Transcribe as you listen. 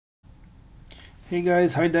Hey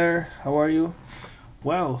guys, hi there, how are you?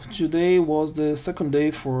 Well, today was the second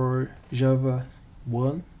day for JavaOne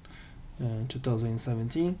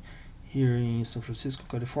 2017 here in San Francisco,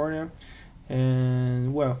 California.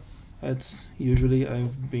 And well, as usually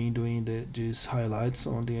I've been doing these highlights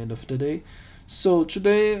on the end of the day. So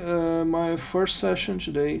today, my first session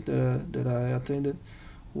today that I attended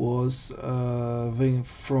was from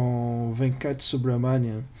Venkat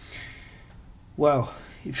Subramanian. Well,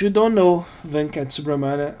 if you don't know Venkat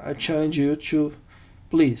Subramanian, I challenge you to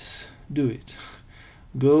please do it.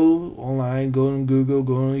 Go online, go on Google,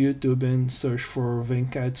 go on YouTube and search for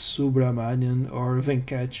Venkat Subramanian or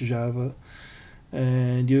Venkat Java,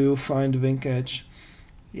 and you will find Venkat.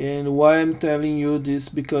 And why I'm telling you this,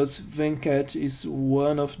 because Venkat is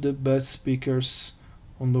one of the best speakers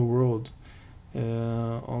on the world.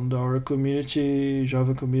 On our community,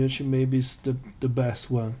 Java community, maybe it's the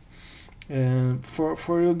best one. And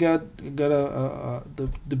for you get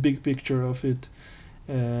the big picture of it.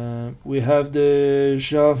 We have the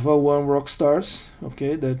JavaOne rock stars.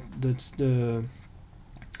 Okay, that's the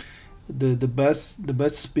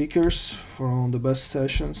best speakers from the best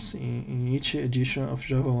sessions in each edition of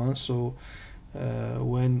JavaOne. So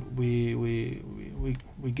when we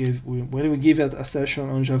give a session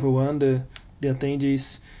on JavaOne, the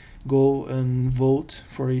attendees go and vote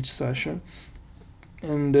for each session,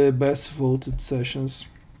 and the best voted sessions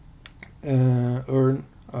earn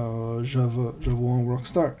JavaOne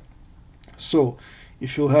Rockstar. So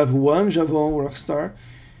if you have one JavaOne Rockstar,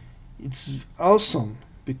 it's awesome,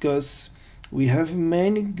 because we have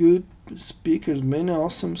many good speakers, many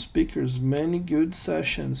awesome speakers, many good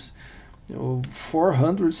sessions.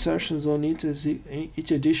 400 sessions on each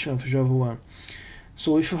edition of JavaOne.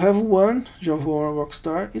 So if you have one JavaOne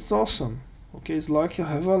Rockstar, it's awesome. Okay, it's like you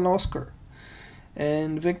have an Oscar.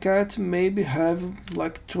 And Venkat maybe have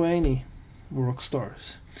like 20 rock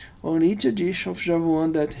stars. On each edition of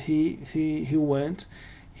JavaOne that he went,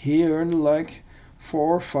 he earned like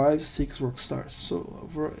 4, 5, 6 rock stars. So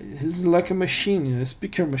he's like a machine, a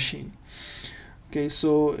speaker machine. Okay,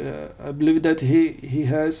 so I believe that he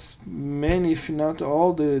has many, if not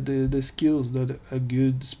all, the skills that a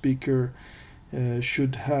good speaker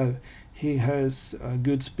should have. He has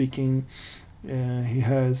good speaking. He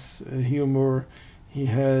has humor. He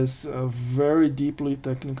has a very deeply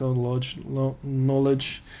technical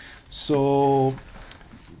knowledge. So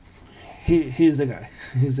he's the guy.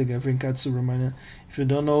 He's the guy, Venkat Subramanian. If you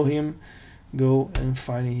don't know him, go and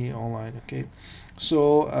find him online. Okay.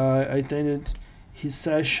 So I attended his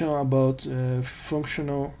session about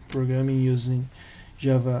functional programming using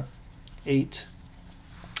Java 8,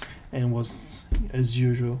 and was, as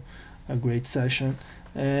usual, a great session.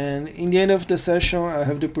 And in the end of the session, I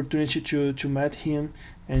have the opportunity to meet him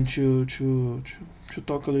and to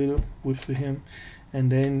talk a little with him.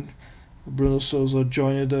 And then Bruno Souza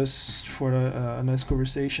joined us for a nice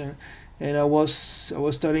conversation. And I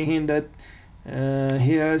was telling him that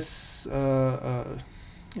he has a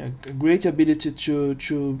great ability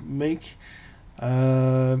to make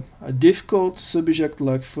a difficult subject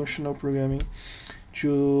like functional programming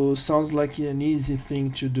to sounds like an easy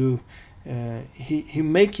thing to do. He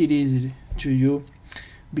make it easy to you,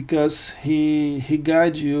 because he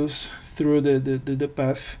guides you through the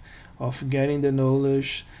path of getting the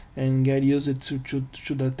knowledge and get used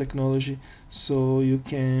to that technology, so you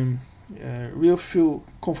can really feel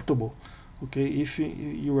comfortable. Okay, if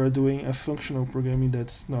you are doing a functional programming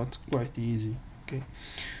that's not quite easy. Okay,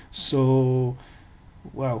 so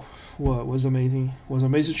wow, was amazing. Was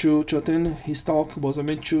amazing to attend his talk. Was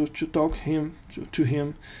amazing to talk to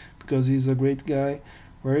him, because he's a great guy,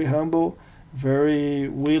 very humble, very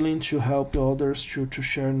willing to help others to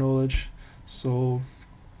share knowledge. So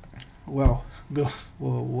well,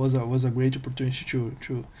 was a great opportunity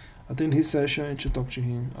to attend his session and to talk to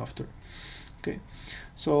him after. Okay,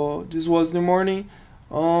 so this was the morning.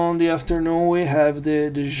 On the afternoon, we have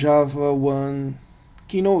the JavaOne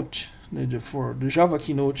keynote, for the Java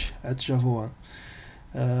keynote at JavaOne.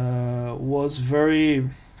 Was very,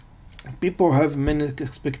 people have many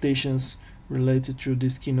expectations related to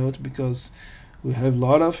this keynote, because we have a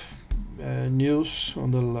lot of news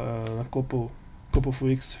on the couple of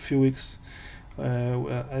weeks, few weeks.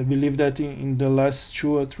 I believe that in the last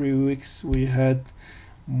 2 or 3 weeks we had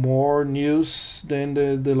more news than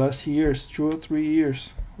the last years, 2 or 3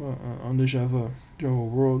 years on the Java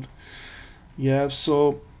world. Yeah,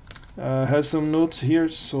 so I have some notes here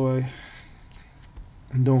so I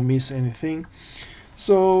don't miss anything.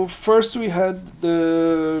 So first we had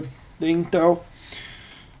the Intel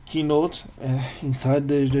keynote inside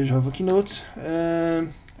the Java keynote.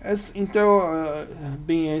 As Intel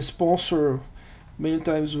being a sponsor many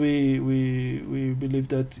times we believe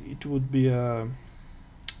that it would be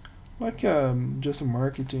like just a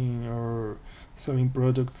marketing or selling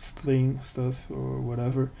products thing stuff or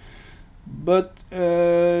whatever, but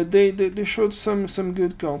they showed some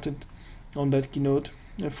good content on that keynote.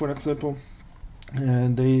 For example,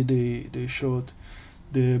 they showed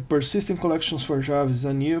the persistent collections for Java is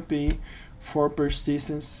a new API for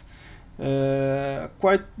persistence,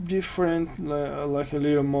 quite different, like a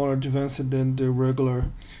little more advanced than the regular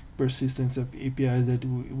persistence APIs that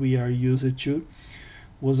we are used to.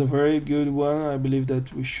 Was a very good one. I believe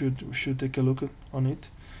that we should take a look on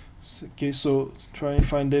it. So, okay, so try and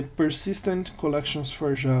find the persistent collections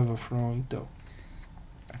for Java from Intel.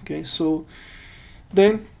 Okay, so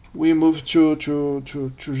then we move to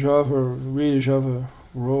Java, really Java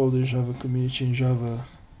role, the Java community, and Java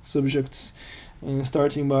subjects, and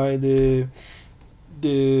starting by the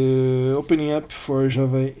opening up for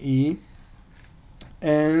Java EE,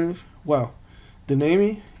 and wow, the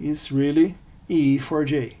name is really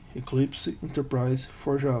EE4J, Eclipse Enterprise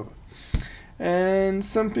for Java. And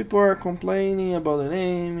some people are complaining about the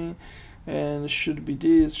naming and should be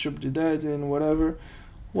this, should be that, and whatever.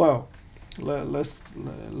 Well,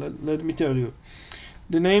 let me tell you,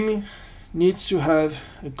 the name needs to have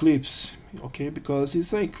Eclipse, okay, because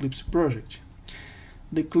it's an Eclipse project.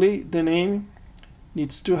 The name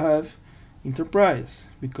needs to have Enterprise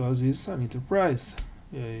because it's an enterprise,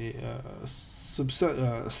 a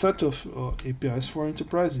set of APIs for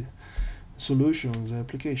enterprise solutions,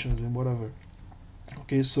 applications, and whatever.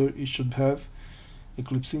 Okay, so it should have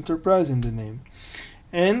Eclipse Enterprise in the name,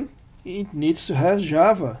 and it needs to have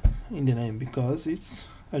Java in the name because it's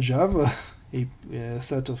a Java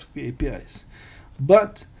set of APIs.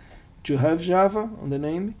 But to have Java on the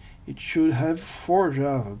name, it should have for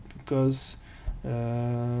Java because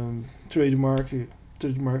trademark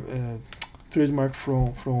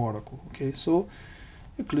from Oracle. Okay, so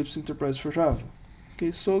Eclipse Enterprise for Java.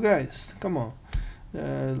 Okay, so guys, come on,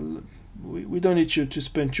 we don't need you to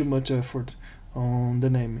spend too much effort on the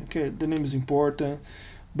name. Okay, the name is important,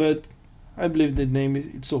 but I believe the name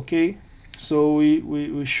it's okay. So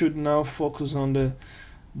we should now focus on the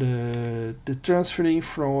transferring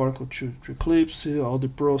from Oracle to Eclipse, all the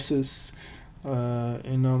process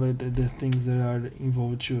and all the things that are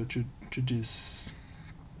involved to this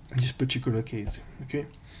particular case. Okay,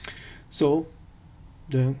 so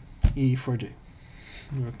then E4J.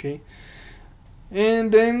 Okay,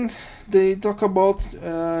 and then they talk about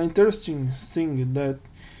interesting thing that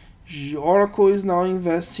Oracle is now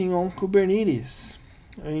investing on Kubernetes,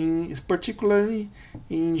 particularly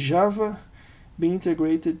in Java being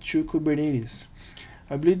integrated to Kubernetes.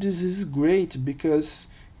 I believe this is great because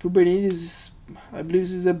Kubernetes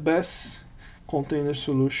is the best container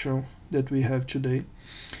solution that we have today.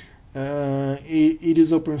 It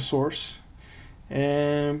is open source,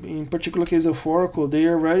 and in particular case of Oracle, they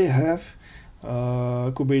already have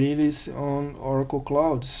Kubernetes on Oracle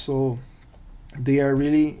Cloud, so they are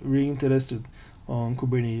really interested on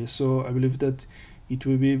Kubernetes. So I believe that it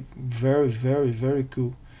will be very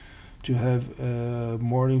cool to have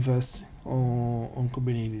more invest on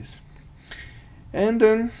Kubernetes. And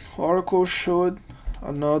then Oracle showed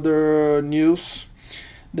another news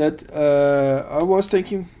that I was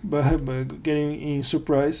thinking by getting in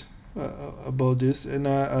surprise about this, and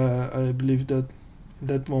I believe that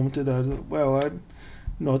moment that I'm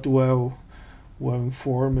not well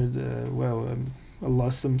informed. I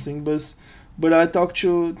lost something, but I talked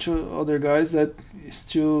to other guys that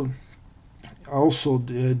still also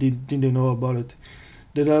didn't know about it.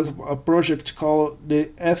 There is a project called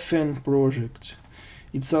the FN project.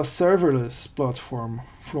 It's a serverless platform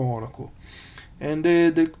from Oracle, and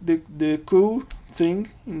the cool thing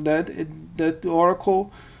in that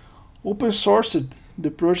Oracle open sourced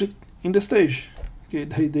the project in the stage. Okay,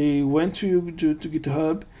 they went to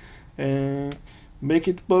GitHub and make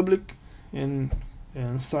it public and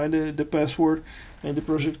sign the password, and the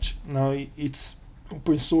project now it's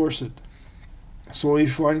open sourced. So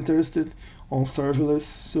if you are interested on serverless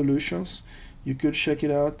solutions, you could check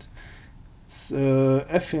it out.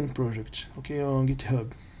 FN project, okay, on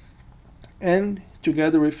GitHub. And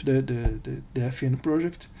together with the FN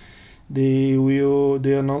project, they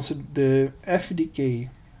announced the FDK,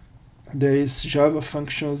 that is Java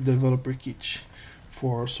Functions Developer Kit,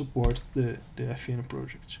 for support the FN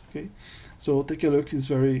project. Okay, so take a look. It's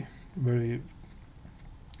very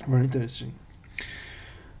interesting.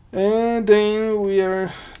 And then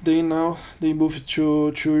they moved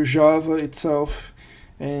to Java itself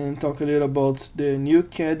and talk a little about the new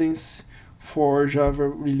cadence for Java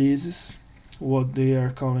releases, what they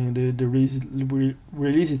are calling the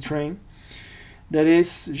release train. That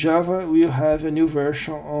is, Java will have a new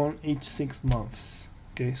version on each 6 months.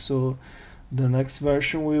 Okay, so the next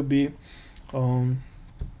version will be on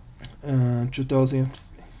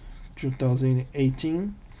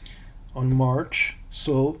 2018 on March,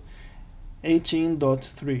 so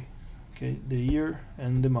 18.3, okay, the year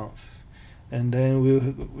and the month, and then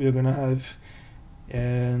we're gonna have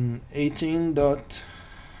an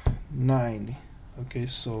 18.9, okay,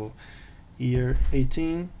 so year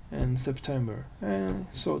 18 and September, and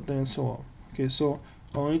so on. Okay, so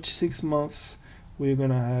on each 6 months we're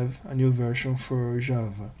gonna have a new version for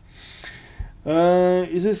Java.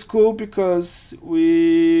 This is cool because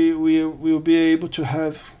we will be able to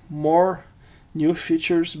have more new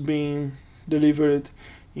features being delivered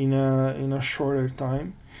in a shorter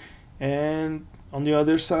time, and on the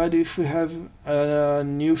other side, if we have a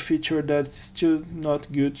new feature that's still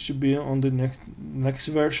not good to be on the next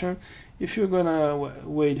version, if you're gonna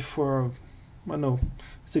wait for, I don't know,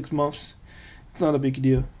 6 months, it's not a big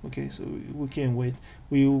deal. Okay, so we can wait.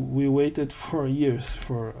 We waited for years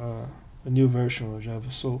for a new version of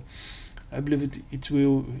Java, so I believe it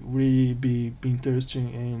will really be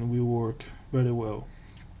interesting and will work very well.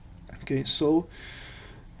 Okay, so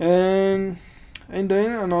and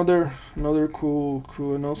then another cool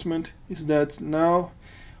announcement is that now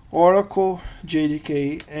Oracle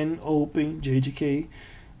JDK and Open JDK,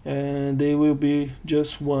 and they will be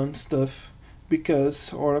just one stuff,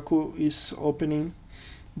 because Oracle is opening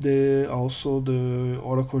also the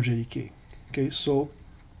Oracle JDK. Okay, so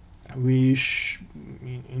we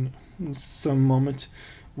in some moment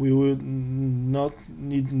we will not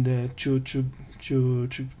need to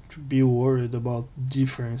be worried about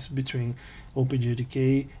difference between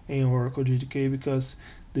OpenJDK and Oracle JDK, because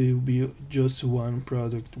they will be just one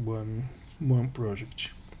product, one project.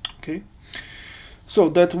 Okay, so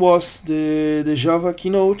that was the Java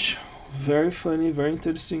keynote. Very funny, very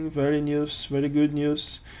interesting, very good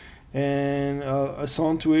news. And I saw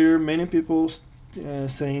on Twitter many people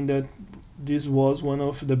saying that this was one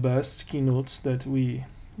of the best keynotes that we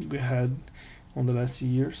had on the last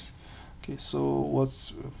years. Okay, so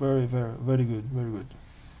what's very good.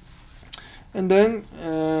 And then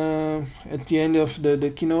at the end of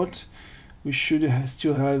the keynote, we should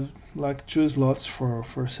still have like 2 slots for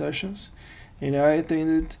sessions, and I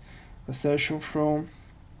attended a session from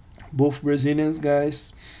both Brazilian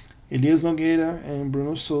guys, Elias Nogueira and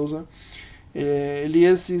Bruno Souza.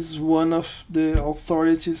 Elias is one of the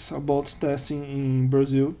authorities about testing in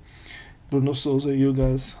Brazil. Bruno Souza, you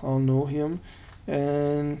guys all know him,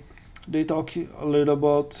 and they talk a lot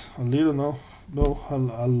about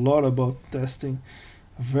testing.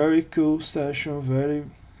 Very cool session, very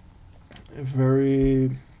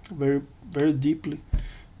deep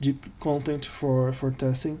content for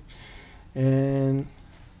testing, and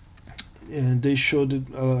they showed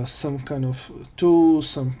some kind of tools,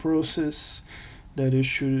 some process that you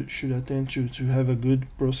should attend to have a good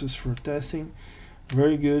process for testing.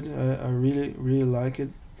 Very good. I really like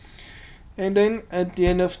it. And then at the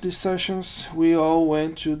end of the sessions, we all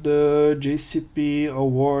went to the JCP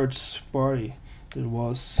Awards party that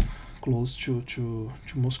was close to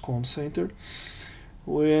Moscone Center.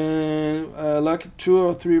 When like 2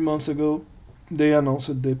 or 3 months ago, they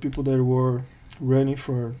announced the people that were running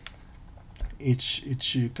for each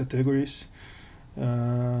categories,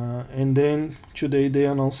 and then today they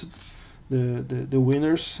announced the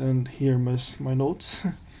winners, and here my notes.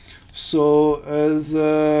 So as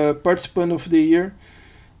a participant of the year,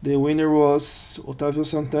 the winner was Otávio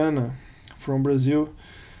Santana from Brazil.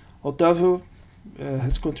 Otávio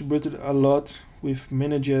has contributed a lot with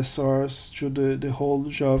many GSRs to the whole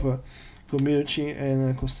Java community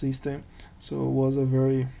and ecosystem, so it was a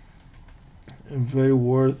very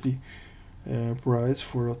worthy prize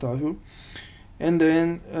for Otávio. And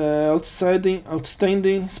then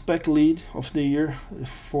outstanding spec lead of the year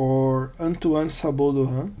for Antoine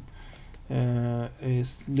Sabot-Doran,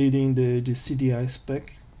 is leading the CDI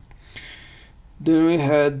spec. Then we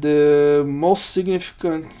had the most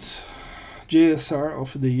significant JSR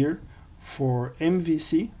of the year for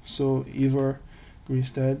MVC, so Ivar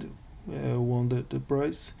Grinstead won the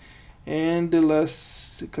prize. And the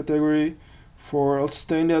last category for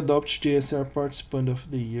outstanding adopt JSR participant of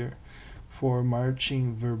the year for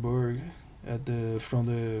Martin Verburg from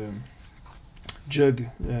the Jug,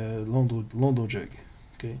 London Jug.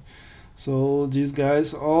 Okay, so these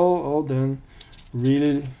guys all then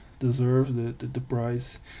really deserve the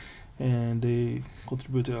prize, and they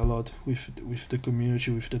contributed a lot with the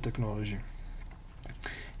community, with the technology.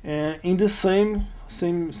 And in the same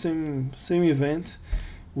event,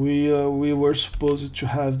 we were supposed to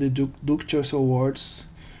have the Duke Choice Awards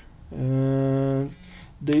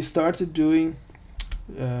They started doing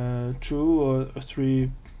 2 or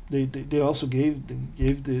 3. They also gave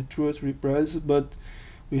the 2 or 3 prizes, but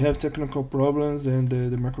we have technical problems and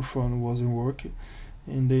the microphone wasn't working,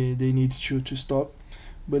 and they need to stop.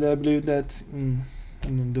 But I believe that in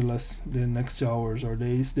the next hours or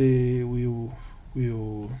days they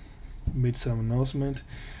will make some announcement.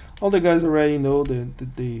 All the guys already know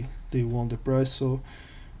that they won the prize, so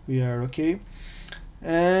we are okay.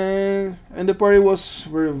 And the party was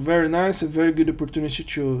very nice, a very good opportunity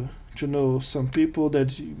to know some people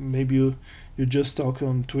that maybe you just talk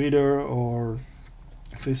on Twitter or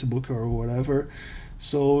Facebook or whatever.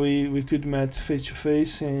 So we could meet face to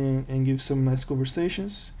face and give some nice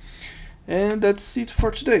conversations. And that's it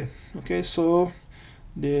for today. Okay, so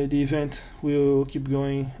the event will keep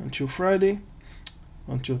going until Friday,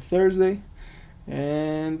 until Thursday,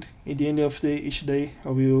 and at the end of each day I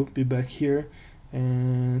will be back here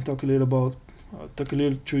and talk a little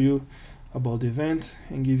to you about the event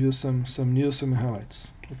and give you some news, some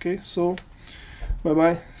highlights. Okay, so bye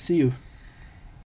bye, see you.